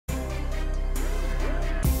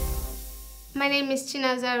My name is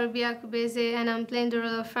Ruby Akubueze and I'm playing the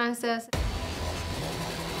role of Frances.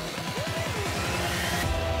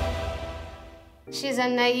 She's a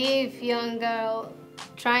naive young girl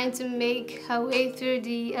trying to make her way through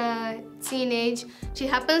the teenage. She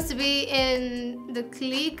happens to be in the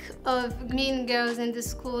clique of mean girls in the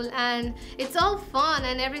school, and it's all fun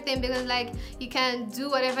and everything because like you can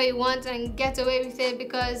do whatever you want and get away with it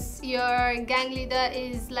because your gang leader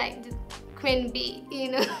is like the queen bee,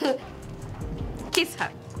 you know. Kiss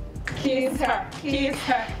her. Kiss her, kiss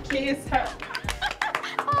her, kiss her.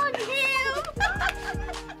 Oh, no!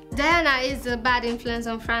 Diana is a bad influence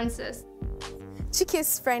on Frances.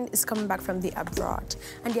 Chike's friend is coming back from the abroad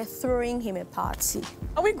and they're throwing him a party.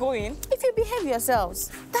 Are we going? If you behave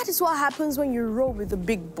yourselves, that is what happens when you roll with the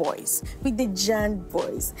big boys, with the giant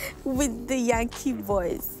boys, with the Yankee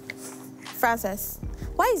boys. Frances,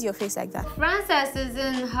 why is your face like that? Frances is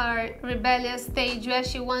in her rebellious stage where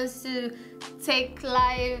she wants to take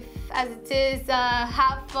life as it is,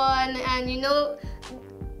 have fun, and you know,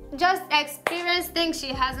 just experience things she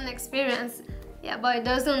hasn't experienced. Yeah, but it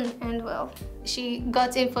doesn't end well. She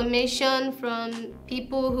got information from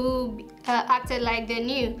people who acted like they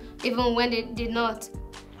knew, even when they did not.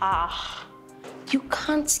 You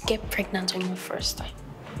can't get pregnant on your first time.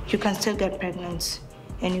 You can still get pregnant,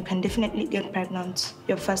 and you can definitely get pregnant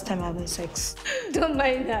your first time having sex. Don't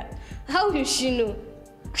mind that. How will she know?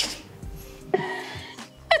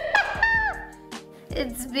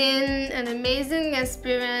 It's been an amazing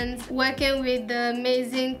experience working with the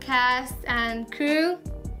amazing cast and crew.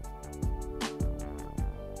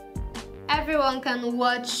 Everyone can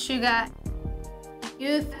watch Shuga.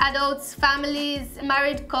 Youth, adults, families,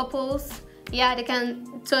 married couples, yeah, they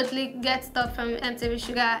can totally get stuff from MTV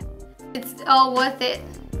Shuga. It's all worth it.